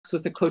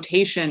remarks with a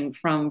quotation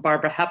from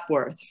Barbara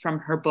Hepworth from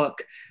her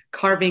book,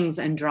 Carvings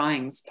and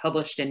Drawings,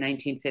 published in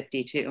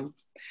 1952.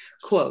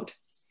 Quote,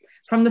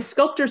 "From the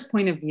sculptor's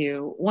point of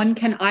view, one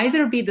can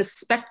either be the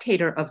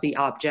spectator of the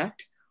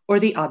object or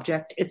the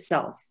object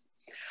itself.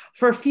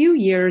 For a few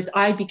years,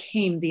 I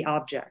became the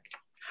object.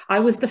 I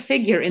was the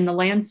figure in the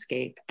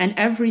landscape, and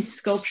every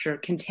sculpture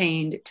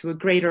contained, to a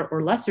greater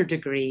or lesser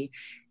degree,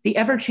 the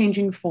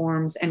ever-changing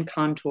forms and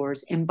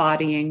contours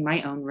embodying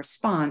my own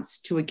response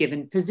to a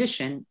given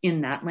position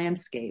in that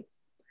landscape.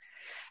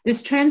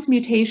 This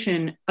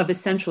transmutation of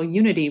essential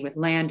unity with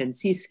land and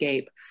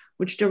seascape,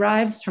 which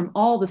derives from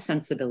all the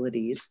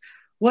sensibilities,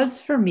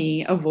 was for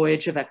me a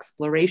voyage of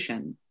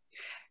exploration.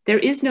 There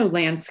is no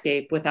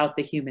landscape without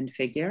the human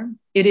figure.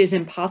 It is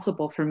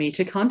impossible for me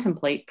to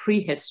contemplate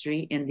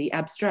prehistory in the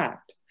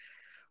abstract.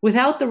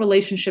 Without the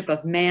relationship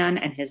of man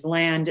and his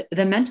land,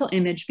 the mental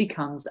image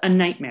becomes a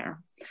nightmare.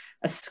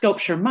 A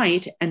sculpture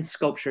might, and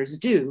sculptures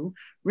do,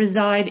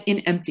 reside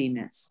in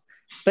emptiness,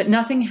 but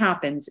nothing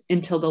happens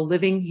until the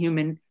living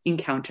human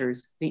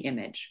encounters the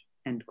image,"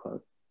 end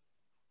quote.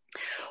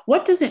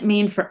 What does it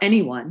mean for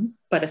anyone,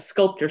 but a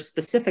sculptor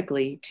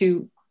specifically,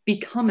 to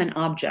become an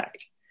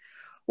object?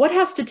 What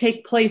has to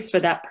take place for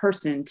that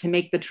person to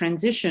make the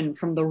transition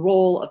from the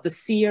role of the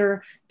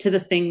seer to the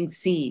thing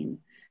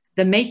seen,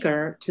 the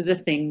maker to the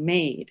thing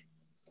made?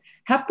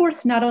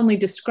 Hepworth not only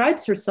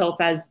describes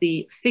herself as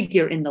the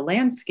figure in the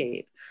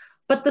landscape,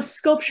 but the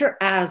sculpture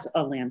as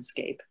a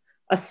landscape,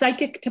 a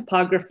psychic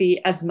topography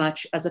as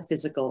much as a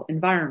physical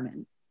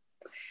environment.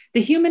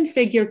 The human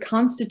figure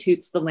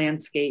constitutes the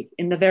landscape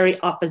in the very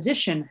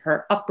opposition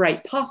her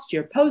upright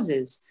posture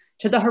poses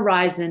to the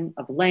horizon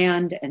of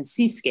land and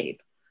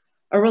seascape,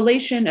 a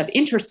relation of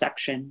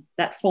intersection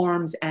that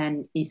forms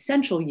an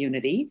essential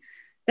unity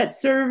that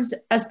serves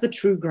as the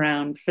true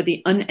ground for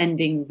the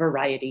unending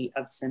variety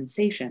of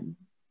sensation.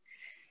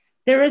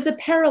 There is a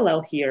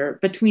parallel here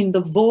between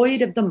the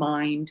void of the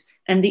mind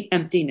and the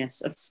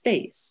emptiness of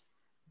space.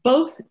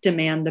 Both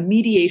demand the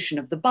mediation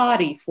of the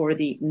body for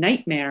the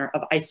nightmare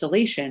of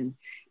isolation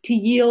to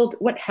yield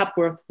what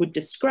Hepworth would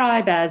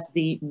describe as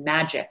the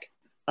magic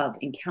of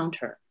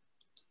encounter.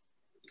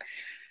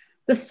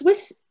 The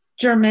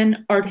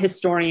Swiss-German art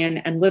historian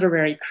and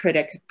literary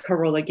critic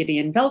Carola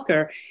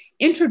Gideon-Welker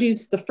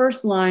introduced the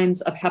first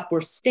lines of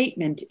Hepworth's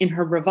statement in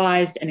her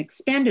revised and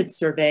expanded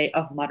survey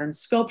of modern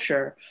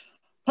sculpture,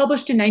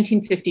 published in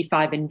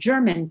 1955 in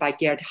German by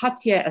Gerd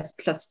Hatje as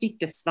Plastik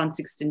des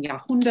 20.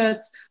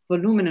 Jahrhunderts,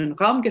 Volumen und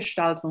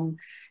Raumgestaltung,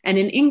 and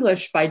in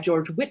English by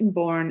George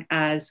Wittenborn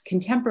as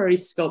Contemporary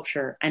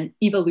Sculpture and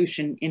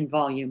Evolution in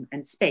Volume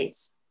and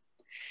Space.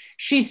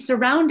 She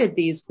surrounded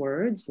these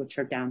words, which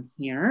are down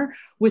here,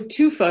 with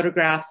two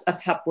photographs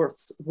of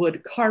Hepworth's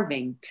wood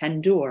carving,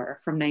 Pendur,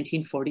 from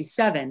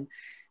 1947,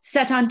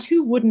 set on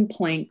two wooden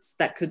planks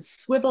that could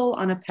swivel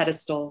on a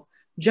pedestal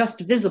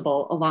just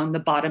visible along the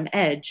bottom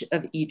edge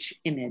of each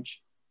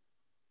image.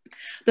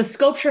 The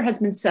sculpture has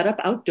been set up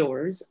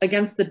outdoors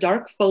against the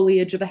dark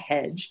foliage of a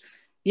hedge,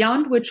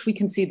 beyond which we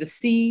can see the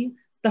sea,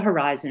 the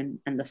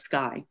horizon, and the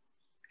sky.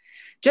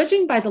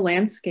 Judging by the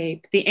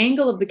landscape, the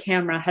angle of the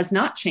camera has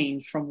not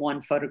changed from one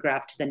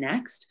photograph to the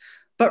next,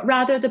 but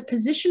rather the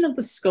position of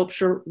the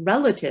sculpture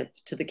relative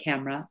to the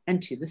camera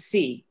and to the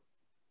sea.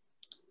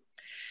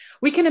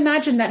 We can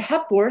imagine that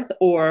Hepworth,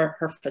 or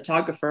her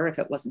photographer, if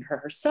it wasn't her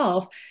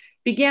herself,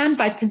 began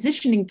by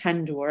positioning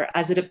Pendur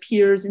as it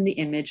appears in the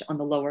image on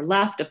the lower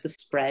left of the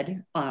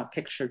spread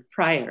pictured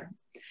prior.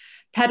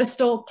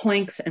 Pedestal,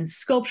 planks, and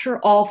sculpture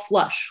all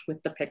flush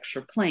with the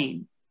picture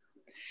plane.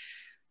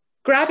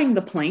 Grabbing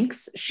the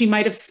planks, she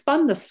might have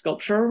spun the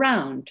sculpture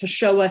around to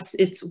show us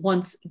its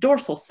once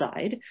dorsal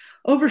side,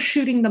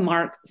 overshooting the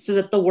mark so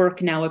that the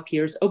work now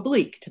appears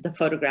oblique to the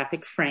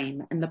photographic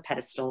frame and the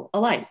pedestal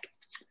alike.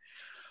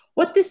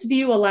 What this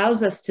view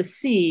allows us to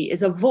see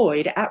is a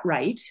void at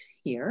right,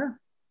 here,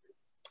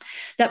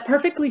 that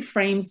perfectly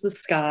frames the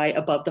sky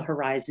above the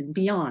horizon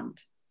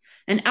beyond,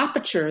 an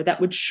aperture that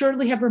would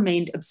surely have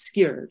remained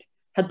obscured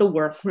had the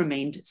work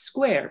remained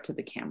square to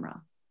the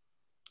camera.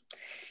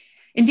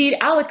 Indeed,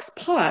 Alex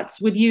Potts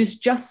would use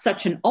just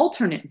such an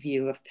alternate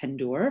view of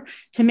Pendur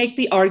to make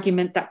the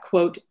argument that,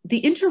 quote, "the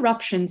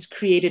interruptions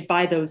created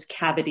by those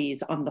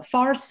cavities on the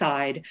far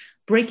side,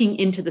 breaking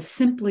into the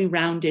simply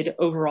rounded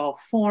overall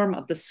form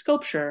of the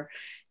sculpture,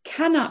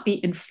 cannot be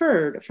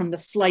inferred from the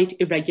slight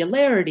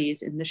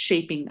irregularities in the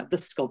shaping of the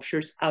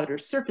sculpture's outer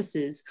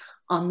surfaces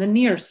on the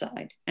near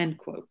side," end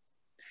quote.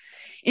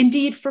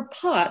 Indeed, for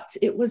Potts,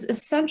 it was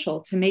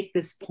essential to make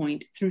this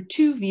point through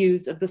two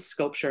views of the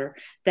sculpture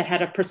that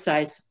had a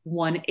precise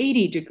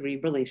 180-degree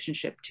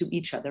relationship to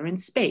each other in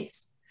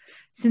space,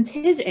 since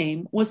his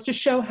aim was to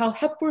show how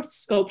Hepworth's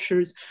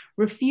sculptures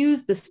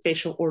refuse the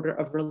spatial order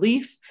of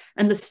relief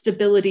and the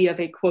stability of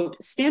a, quote,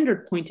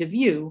 "standard point of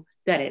view"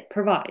 that it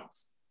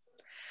provides.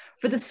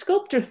 For the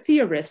sculptor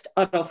theorist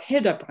Adolf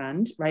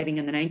Hildebrand, writing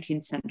in the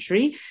 19th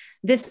century,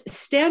 this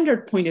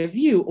standard point of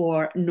view,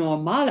 or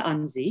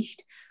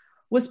Normalansicht,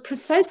 was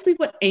precisely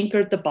what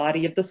anchored the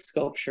body of the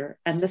sculpture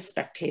and the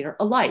spectator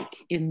alike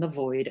in the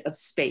void of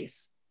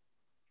space.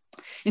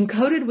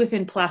 Encoded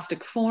within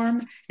plastic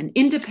form and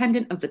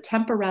independent of the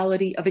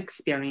temporality of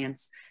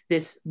experience,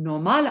 this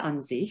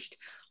Normalansicht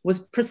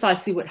was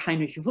precisely what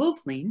Heinrich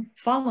Wölfflin,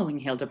 following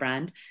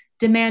Hildebrand,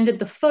 demanded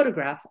the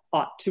photograph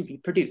ought to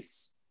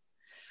reproduce.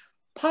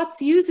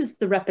 Potts uses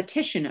the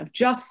repetition of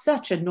just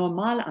such a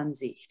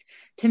Normalansicht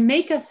to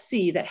make us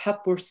see that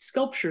Hepworth's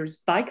sculptures,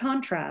 by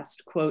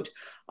contrast, quote,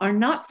 are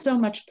not so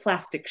much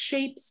plastic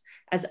shapes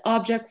as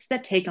objects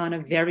that take on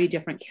a very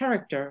different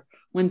character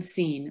when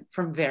seen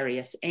from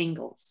various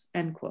angles,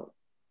 end quote.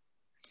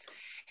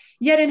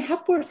 Yet in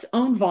Hepworth's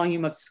own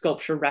volume of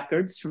sculpture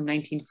records from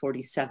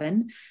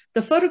 1947,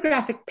 the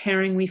photographic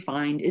pairing we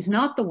find is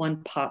not the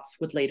one Potts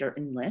would later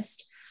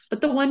enlist, but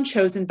the one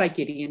chosen by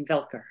Gideon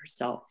Welcker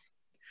herself.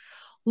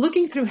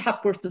 Looking through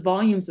Hepworth's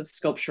volumes of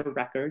sculpture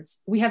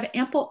records, we have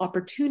ample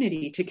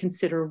opportunity to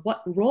consider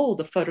what role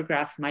the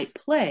photograph might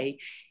play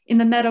in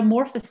the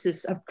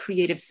metamorphosis of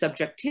creative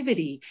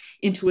subjectivity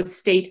into a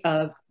state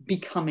of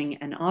becoming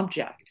an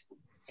object.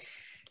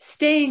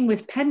 Staying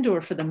with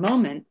Pendor for the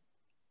moment,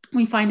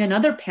 we find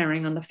another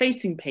pairing on the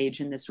facing page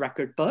in this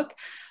record book,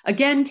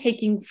 again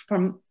taking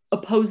from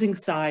opposing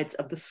sides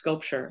of the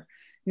sculpture,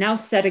 now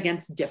set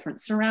against different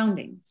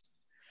surroundings.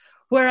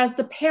 Whereas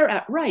the pair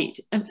at right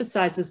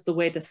emphasizes the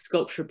way the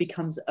sculpture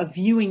becomes a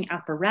viewing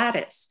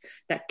apparatus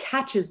that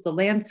catches the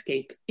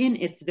landscape in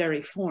its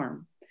very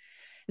form.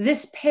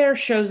 This pair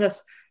shows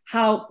us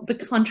how the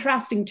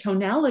contrasting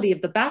tonality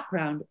of the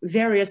background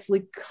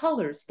variously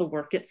colors the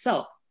work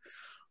itself,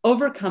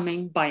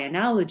 overcoming, by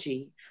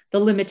analogy, the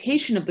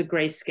limitation of the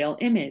grayscale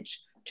image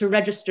to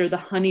register the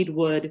honeyed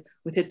wood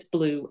with its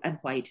blue and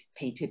white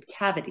painted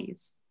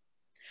cavities.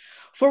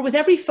 For with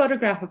every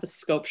photograph of a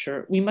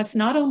sculpture, we must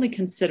not only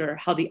consider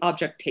how the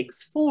object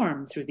takes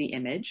form through the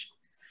image,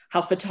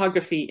 how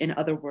photography, in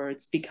other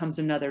words, becomes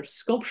another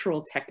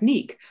sculptural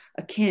technique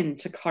akin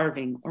to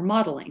carving or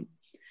modeling.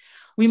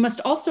 We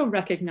must also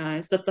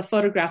recognize that the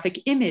photographic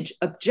image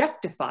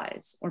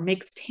objectifies or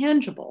makes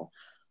tangible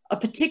a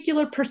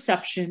particular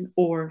perception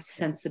or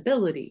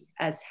sensibility,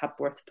 as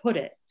Hepworth put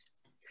it.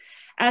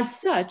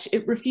 As such,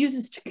 it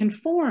refuses to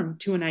conform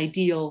to an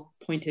ideal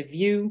point of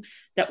view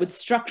that would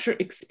structure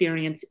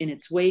experience in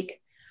its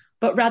wake,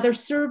 but rather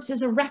serves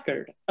as a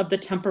record of the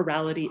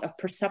temporality of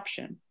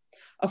perception,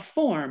 a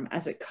form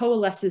as it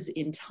coalesces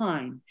in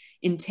time,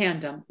 in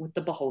tandem with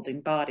the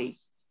beholding body.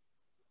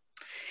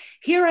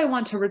 Here I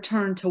want to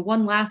return to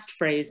one last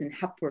phrase in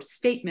Hepworth's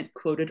statement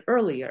quoted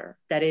earlier,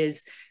 that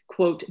is,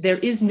 quote, "There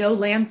is no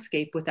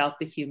landscape without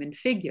the human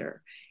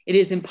figure. It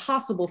is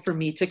impossible for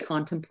me to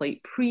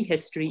contemplate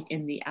prehistory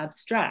in the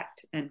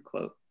abstract," end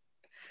quote.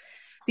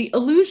 The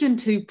allusion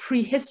to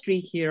prehistory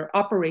here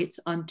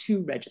operates on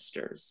two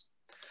registers.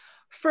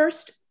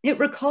 First, it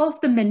recalls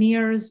the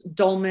menhirs,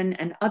 dolmen,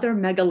 and other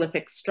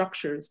megalithic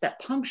structures that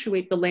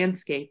punctuate the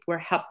landscape where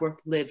Hepworth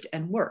lived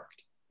and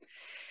worked.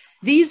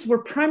 These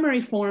were primary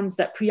forms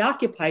that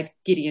preoccupied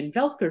Gideon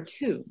Welcker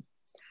too.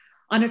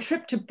 On a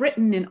trip to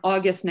Britain in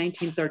August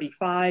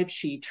 1935,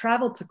 she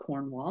traveled to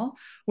Cornwall,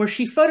 where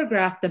she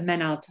photographed the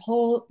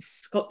Menaltol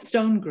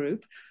stone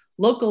group,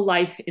 local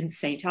life in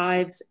St.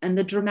 Ives, and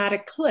the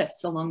dramatic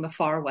cliffs along the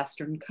far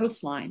western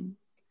coastline.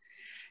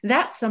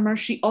 That summer,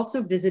 she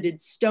also visited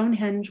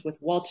Stonehenge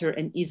with Walter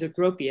and Isa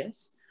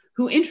Gropius,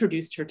 who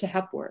introduced her to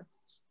Hepworth.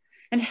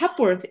 And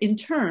Hepworth, in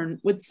turn,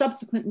 would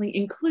subsequently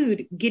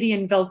include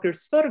Gideon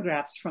Welcker's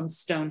photographs from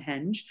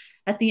Stonehenge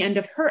at the end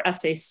of her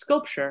essay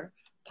Sculpture,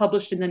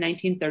 published in the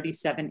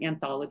 1937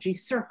 anthology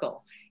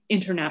Circle,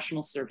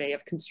 International Survey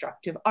of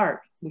Constructive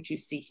Art, which you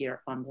see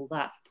here on the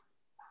left.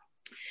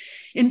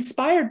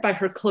 Inspired by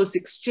her close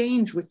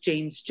exchange with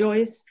James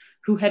Joyce,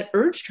 who had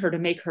urged her to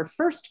make her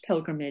first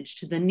pilgrimage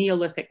to the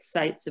Neolithic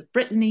sites of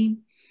Brittany,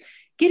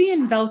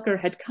 Gideon Welcker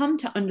had come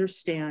to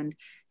understand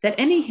that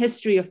any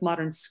history of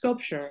modern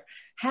sculpture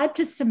had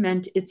to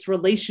cement its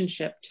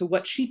relationship to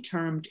what she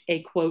termed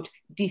a, quote,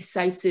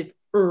 decisive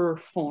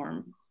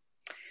form.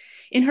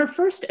 In her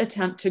first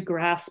attempt to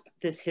grasp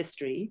this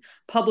history,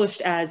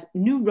 published as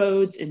New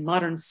Roads in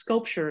Modern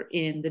Sculpture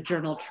in the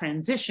journal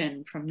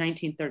Transition from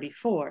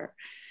 1934,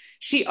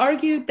 she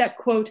argued that,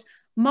 quote,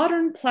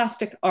 modern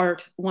plastic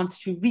art wants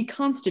to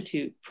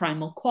reconstitute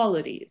primal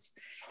qualities.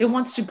 It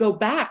wants to go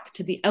back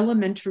to the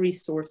elementary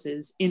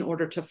sources in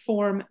order to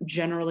form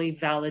generally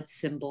valid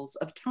symbols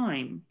of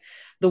time,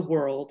 the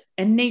world,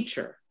 and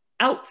nature,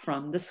 out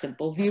from the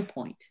simple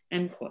viewpoint,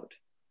 end quote.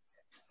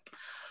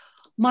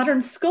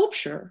 Modern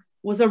sculpture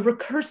was a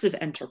recursive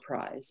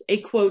enterprise, a,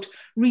 quote,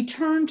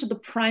 return to the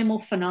primal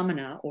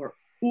phenomena, or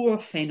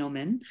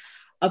Urphänomen,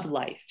 of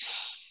life.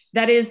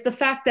 That is, the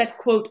fact that,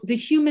 quote, the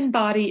human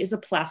body is a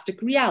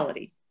plastic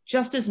reality,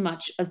 just as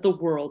much as the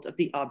world of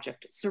the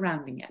object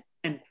surrounding it,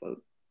 end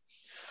quote.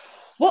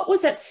 What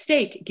was at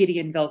stake,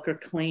 Gideon Welcker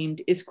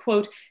claimed, is,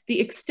 quote, the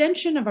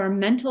extension of our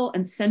mental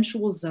and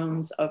sensual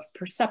zones of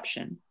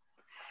perception.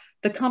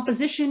 The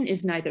composition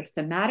is neither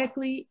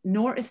thematically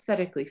nor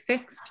aesthetically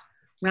fixed,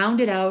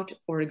 rounded out,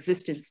 or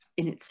existence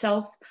in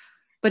itself,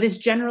 but is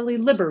generally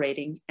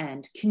liberating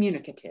and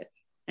communicative,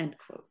 end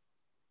quote.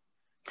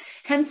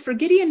 Hence, for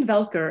Gideon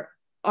Welcker,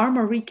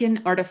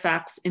 Armorican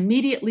artifacts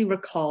immediately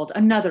recalled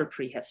another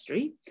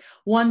prehistory,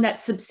 one that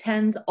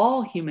subtends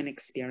all human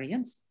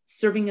experience,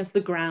 serving as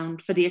the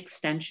ground for the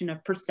extension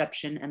of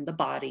perception and the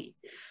body,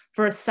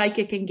 for a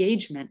psychic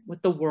engagement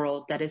with the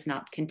world that is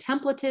not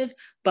contemplative,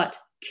 but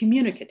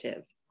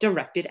communicative,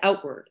 directed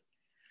outward.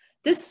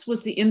 This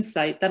was the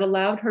insight that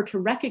allowed her to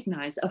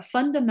recognize a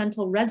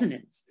fundamental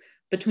resonance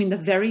between the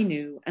very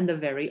new and the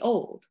very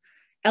old,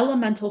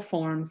 elemental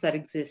forms that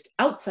exist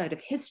outside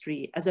of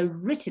history as a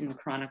written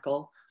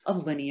chronicle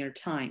of linear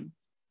time.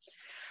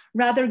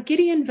 Rather,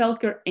 Gideon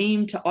Velker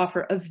aimed to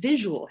offer a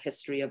visual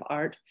history of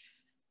art,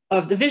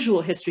 of the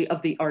visual history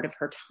of the art of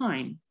her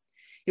time.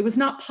 It was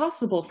not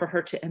possible for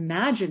her to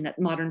imagine that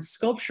modern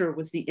sculpture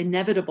was the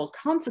inevitable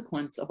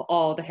consequence of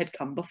all that had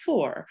come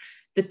before,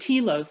 the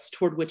telos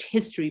toward which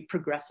history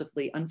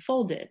progressively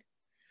unfolded.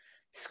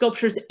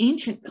 Sculpture's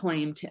ancient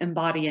claim to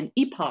embody an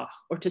epoch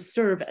or to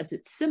serve as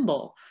its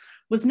symbol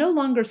was no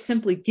longer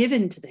simply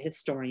given to the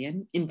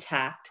historian,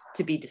 intact,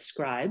 to be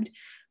described,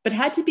 but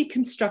had to be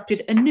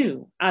constructed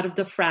anew out of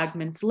the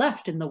fragments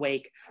left in the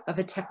wake of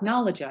a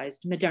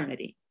technologized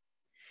modernity.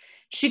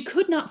 She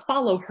could not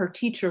follow her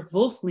teacher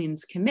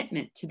Wulflin's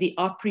commitment to the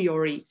a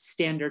priori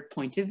standard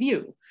point of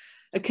view,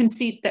 a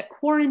conceit that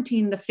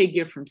quarantined the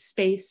figure from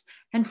space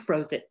and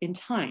froze it in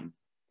time.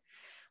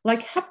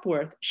 Like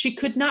Hepworth, she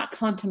could not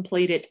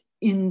contemplate it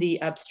in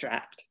the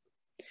abstract.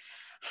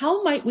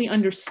 How might we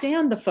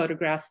understand the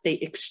photographs they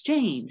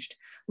exchanged,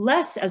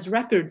 less as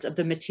records of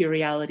the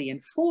materiality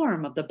and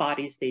form of the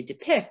bodies they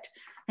depict,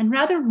 and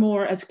rather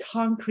more as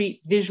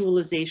concrete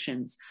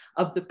visualizations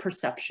of the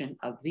perception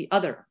of the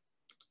other?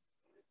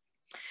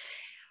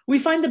 We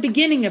find the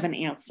beginning of an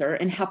answer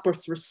in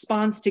Hepworth's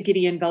response to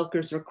Gideon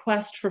Velker's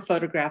request for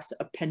photographs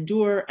of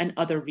Pendur and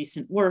other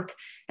recent work,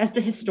 as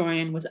the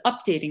historian was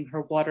updating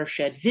her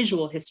watershed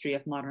visual history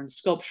of modern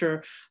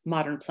sculpture,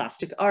 modern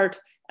plastic art,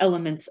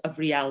 Elements of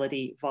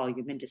Reality,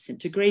 Volume and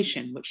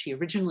Disintegration, which she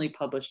originally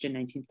published in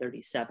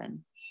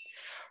 1937.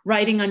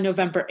 Writing on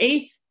November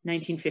 8th,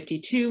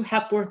 1952,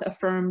 Hepworth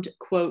affirmed,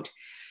 quote,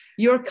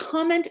 "Your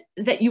comment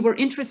that you were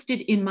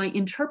interested in my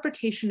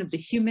interpretation of the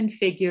human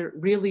figure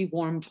really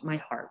warmed my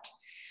heart.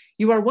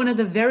 You are one of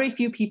the very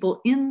few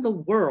people in the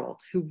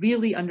world who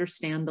really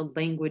understand the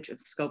language of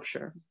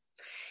sculpture.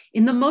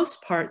 In the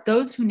most part,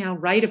 those who now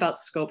write about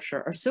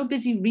sculpture are so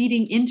busy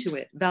reading into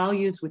it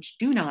values which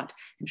do not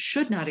and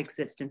should not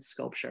exist in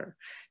sculpture,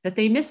 that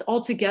they miss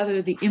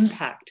altogether the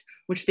impact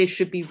which they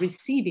should be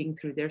receiving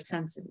through their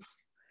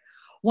senses.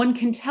 One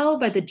can tell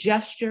by the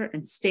gesture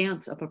and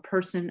stance of a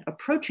person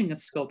approaching a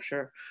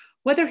sculpture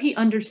whether he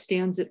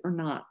understands it or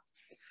not.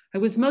 I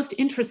was most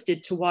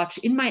interested to watch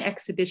in my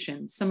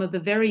exhibition some of the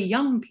very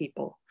young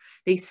people.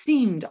 They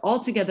seemed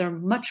altogether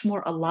much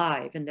more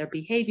alive in their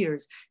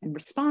behaviors and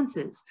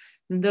responses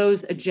than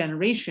those a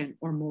generation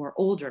or more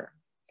older.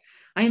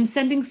 I am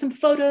sending some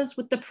photos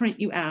with the print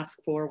you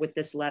ask for with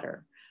this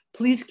letter.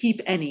 Please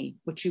keep any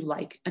which you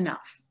like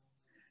enough."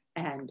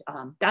 And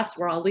that's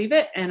where I'll leave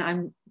it. And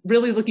I'm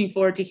really looking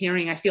forward to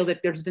hearing. I feel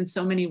that there's been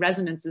so many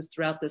resonances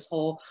throughout this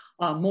whole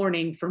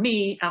morning for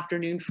me,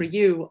 afternoon for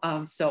you.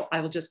 So I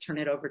will just turn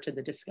it over to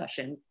the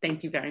discussion.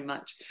 Thank you very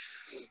much.